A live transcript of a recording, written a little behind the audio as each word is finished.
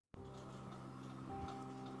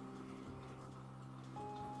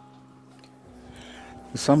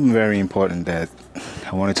Something very important that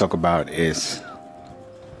I want to talk about is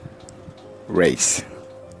race.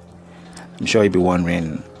 I'm sure you'd be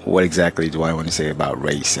wondering what exactly do I want to say about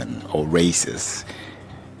race and or races.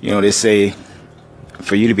 They say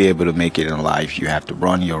for you to be able to make it in life, you have to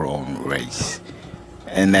run your own race,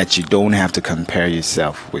 and that you don't have to compare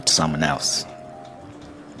yourself with someone else.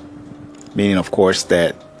 Meaning, of course,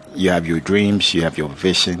 that you have your dreams, you have your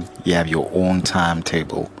vision, you have your own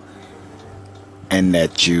timetable, and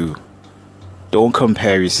that you don't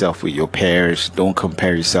compare yourself with your peers, don't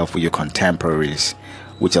compare yourself with your contemporaries,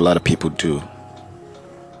 which a lot of people do.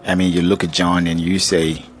 I mean, you look at John and you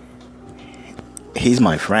say, he's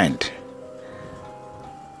my friend,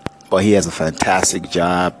 but he has a fantastic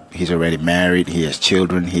job. He's already married, he has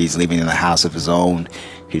children, he's living in a house of his own,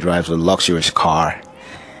 he drives a luxurious car.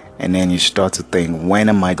 And then you start to think, when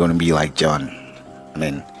am I going to be like John? I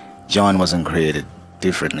mean, John wasn't created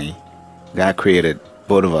differently. God created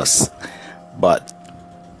both of us, but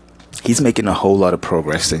he's making a whole lot of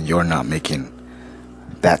progress and you're not making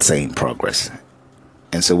that same progress.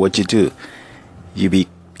 And so what you do,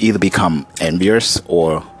 either become envious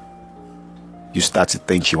or you start to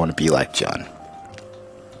think you want to be like John.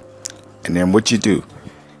 And then what you do,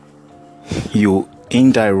 you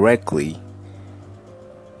indirectly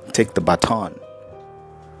take the baton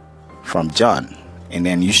from John, and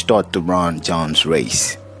then you start to run John's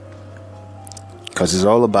race, because it's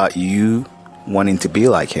all about you wanting to be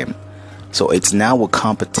like him. So it's now a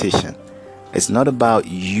competition. It's not about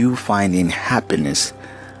you finding happiness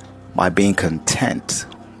by being content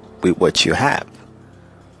with what you have.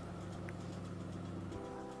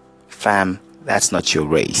 Fam, that's not your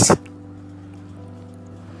race.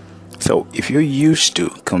 So if you're used to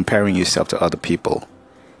comparing yourself to other people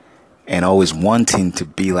and always wanting to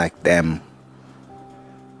be like them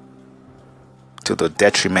to the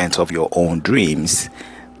detriment of your own dreams,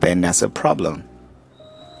 then that's a problem.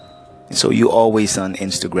 So you always on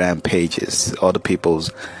Instagram pages, other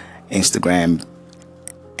people's Instagram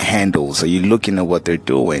handles. Are you looking at what they're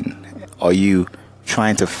doing? Are you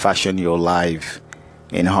trying to fashion your life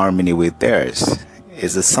in harmony with theirs?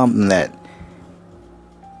 Is it something that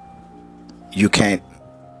you can't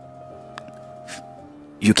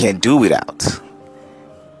do without?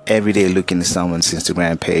 Every day looking at someone's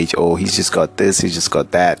Instagram page, oh, he's just got this, he's just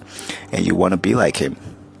got that, and you want to be like him.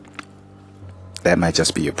 That might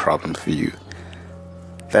just be a problem for you.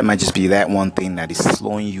 That might just be that one thing that is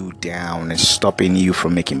slowing you down and stopping you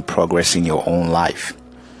from making progress in your own life.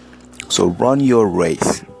 So run your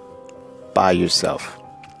race by yourself.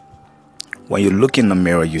 When you look in the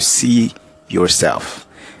mirror, you see yourself.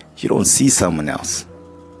 You don't see someone else.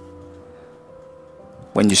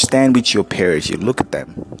 When you stand with your peers, you look at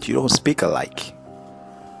them. You don't speak alike.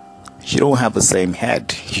 You don't have the same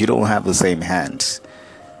head. You don't have the same hands.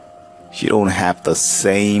 You don't have the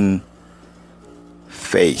same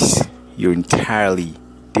face. You're entirely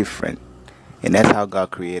different. And that's how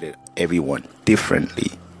God created everyone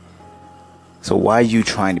differently. So why are you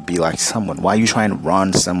trying to be like someone? Why are you trying to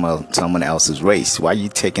run someone else's race? Why are you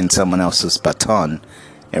taking someone else's baton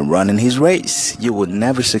and running his race? You will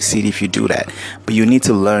never succeed if you do that. But you need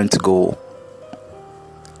to learn to go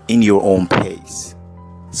in your own pace,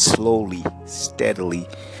 slowly, steadily,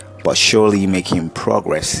 but surely making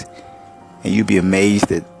progress. And you'll be amazed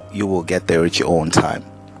that you will get there at your own time.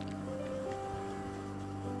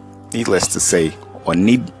 Needless to say, or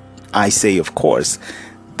need I say, of course,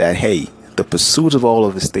 that hey, the pursuit of all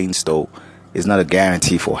of these things though is not a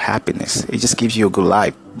guarantee for happiness. It just gives you a good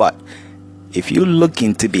life. But if you're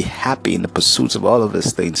looking to be happy in the pursuits of all of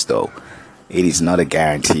these things though, it is not a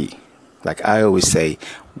guarantee. Like I always say,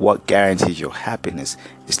 what guarantees your happiness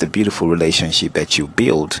is the beautiful relationship that you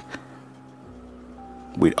build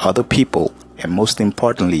with other people, and most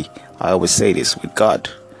importantly, I always say this, with God.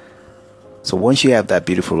 So once you have that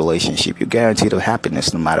beautiful relationship, you're guaranteed of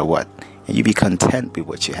happiness no matter what, and you be content with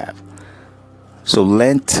what you have. So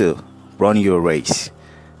learn to run your race.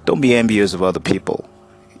 Don't be envious of other people.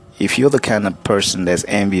 If you're the kind of person that's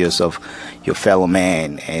envious of your fellow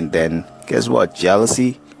man, and then guess what?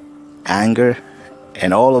 Jealousy, anger,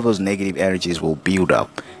 and all of those negative energies will build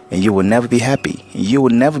up, and you will never be happy. You will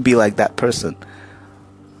never be like that person.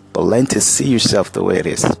 But learn to see yourself the way it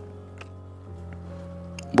is.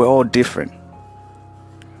 We're all different,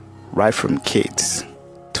 right from kids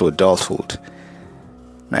to adulthood.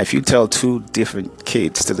 Now, if you tell two different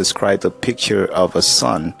kids to describe the picture of a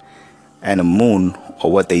sun and a moon,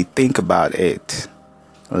 or what they think about it,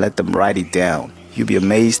 let them write it down, you'll be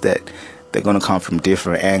amazed that they're going to come from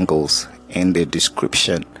different angles in their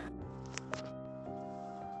description